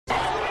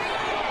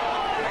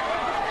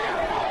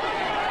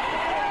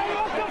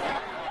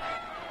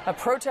A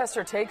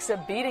protester takes a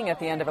beating at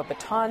the end of a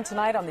baton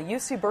tonight on the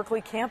UC Berkeley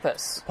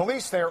campus.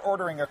 Police there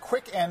ordering a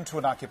quick end to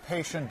an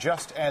occupation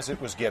just as it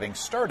was getting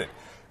started.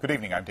 Good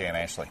evening, I'm Dan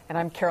Ashley. And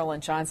I'm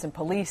Carolyn Johnson.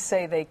 Police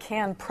say they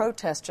can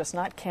protest, just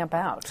not camp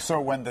out. So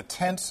when the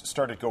tents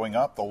started going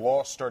up, the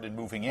law started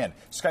moving in.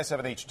 Sky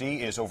 7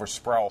 HD is over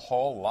Sproul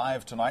Hall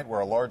live tonight, where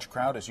a large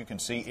crowd, as you can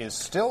see, is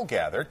still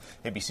gathered.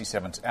 ABC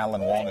 7's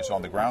Alan Wong is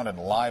on the ground and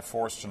live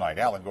for us tonight.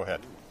 Alan, go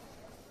ahead.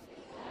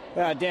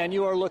 Dan,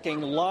 you are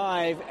looking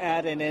live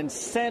at an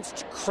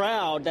incensed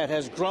crowd that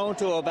has grown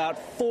to about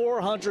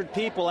 400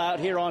 people out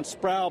here on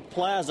Sproul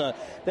Plaza.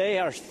 They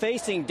are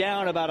facing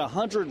down about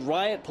 100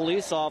 riot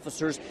police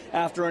officers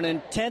after an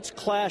intense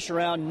clash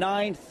around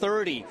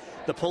 9:30.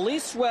 The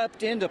police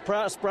swept into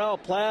Sproul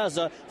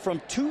Plaza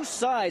from two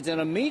sides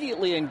and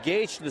immediately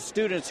engaged the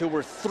students, who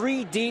were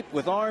three deep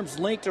with arms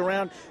linked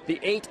around the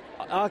 8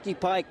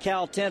 Occupy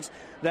Cal tents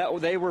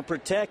that they were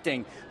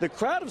protecting. The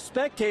crowd of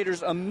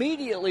spectators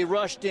immediately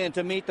rushed in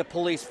to meet the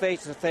police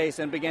face to face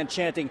and began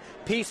chanting,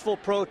 "Peaceful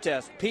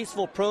protest,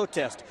 peaceful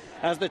protest."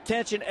 As the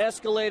tension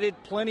escalated,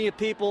 plenty of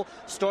people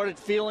started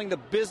feeling the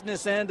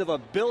business end of a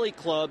billy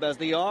club as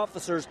the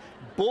officers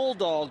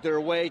bulldogged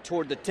their way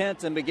toward the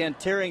tents and began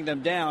tearing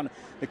them down.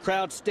 The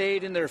crowd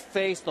stayed in their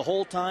face the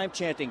whole time,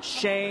 chanting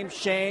 "shame,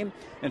 shame,"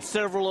 and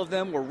several of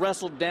them were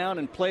wrestled down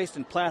and placed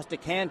in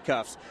plastic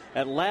handcuffs.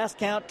 At last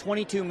count,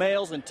 22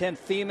 males and 10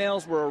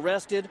 females were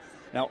arrested.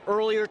 Now,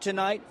 earlier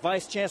tonight,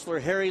 Vice Chancellor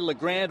Harry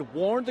LeGrand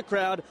warned the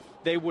crowd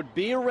they would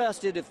be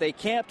arrested if they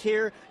camped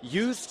here,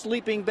 used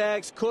sleeping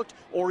bags, cooked,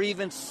 or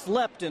even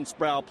slept in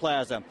Sproul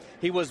Plaza.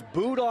 He was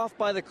booed off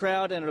by the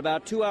crowd, and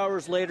about 2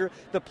 hours later,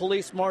 the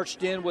police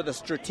marched in with a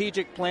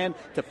strategic plan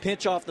to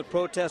pinch off the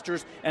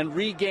protesters and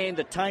regain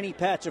the tiny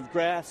patch of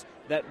grass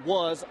that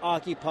was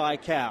Occupy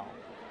Cal.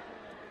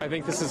 I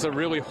think this is a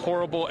really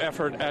horrible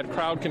effort at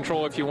crowd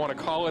control, if you want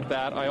to call it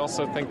that. I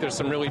also think there's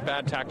some really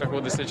bad tactical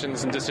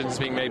decisions and decisions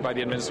being made by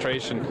the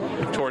administration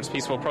towards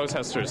peaceful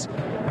protesters.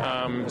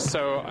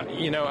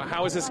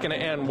 How is this going to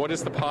end? What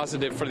is the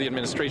positive for the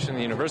administration and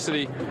the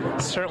university?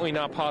 Certainly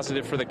not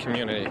positive for the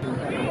community.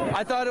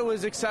 I thought it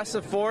was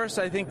excessive force.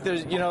 I think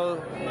there's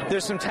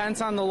some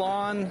tents on the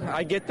lawn.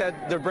 I get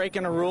that they're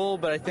breaking a rule,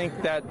 but I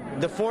think that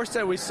the force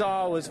that we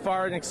saw was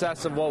far in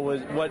excess of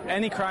what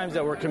any crimes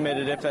that were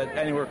committed, if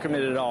any were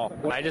committed at all.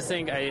 I just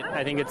think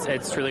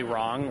it's truly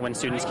wrong when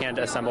students can't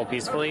assemble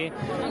peacefully.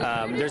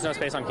 There's no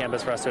space on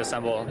campus for us to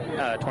assemble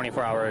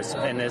 24 hours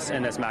in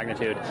this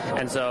magnitude.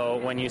 And so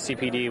when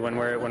UCPD, when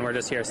we're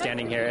just here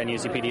standing here, and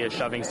UCPD is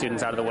shoving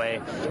students out of the way,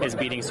 is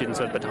beating students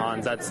with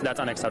batons, that's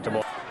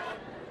unacceptable.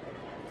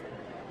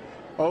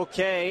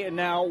 Okay,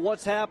 now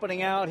what's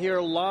happening out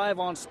here live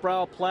on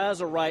Sproul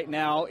Plaza right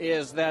now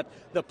is that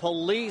the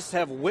police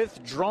have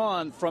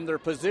withdrawn from their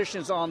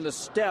positions on the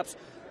steps,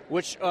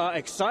 which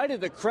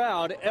excited the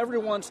crowd.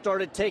 Everyone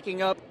started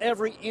taking up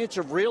every inch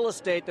of real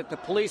estate that the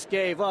police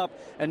gave up,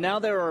 and now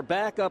they are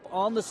back up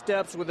on the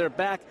steps with their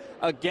back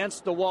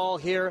against the wall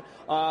here.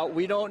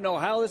 We don't know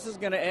how this is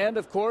going to end,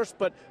 of course,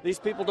 but these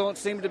people don't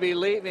seem to be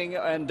leaving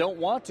and don't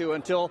want to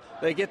until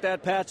they get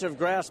that patch of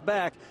grass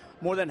back.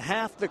 More than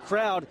half the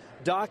crowd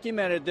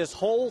documented this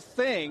whole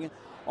thing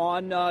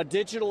on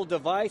digital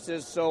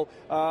devices, so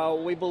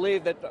we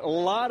believe that a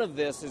lot of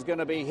this is going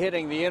to be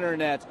hitting the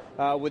internet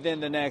within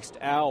the next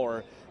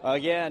hour.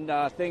 Again,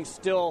 things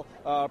still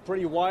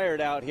pretty wired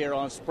out here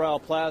on Sproul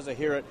Plaza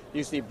here at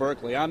UC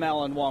Berkeley. I'm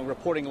Alan Wong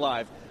reporting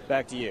live.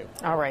 Back to you.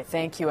 All right,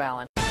 thank you,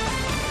 Alan.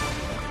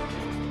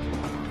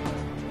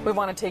 We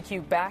want to take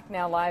you back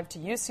now live to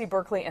UC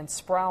Berkeley and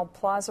Sproul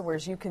Plaza, where,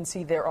 as you can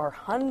see, there are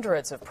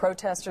hundreds of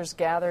protesters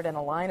gathered and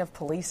a line of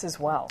police as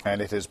well. And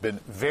it has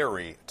been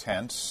very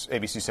tense.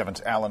 ABC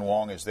 7's Alan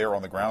Wong is there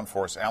on the ground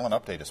for us. Alan,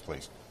 update us,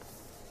 please.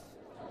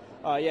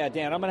 Yeah,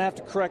 Dan, I'm going to have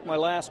to correct my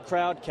last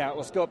crowd count.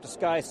 Let's go up to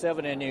Sky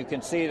 7, and you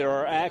can see there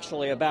are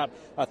actually about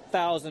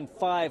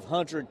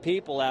 1,500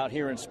 people out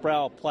here in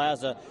Sproul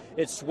Plaza.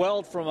 It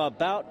swelled from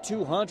about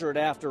 200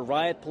 after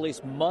riot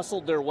police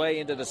muscled their way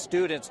into the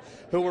students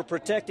who were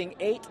protecting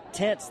 8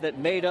 tents that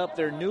made up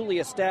their newly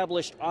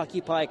established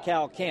Occupy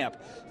Cal camp.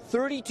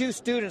 32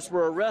 students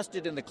were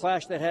arrested in the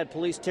clash that had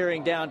police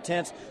tearing down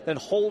tents, then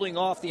holding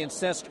off the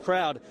incensed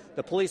crowd.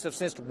 The police have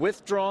since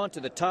withdrawn to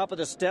the top of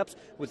the steps,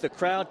 with the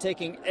crowd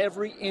taking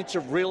every inch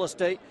of real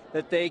estate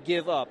that they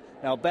give up.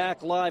 Now,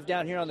 back live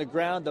down here on the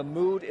ground, the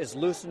mood is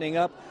loosening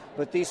up,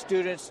 but these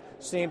students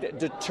seemed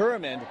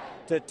determined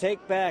to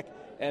take back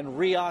and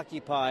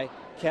reoccupy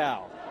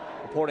Cal.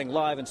 Reporting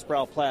live in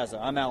Sproul Plaza,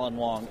 I'm Alan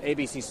Wong,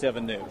 ABC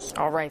 7 News.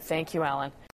 All right, thank you, Alan.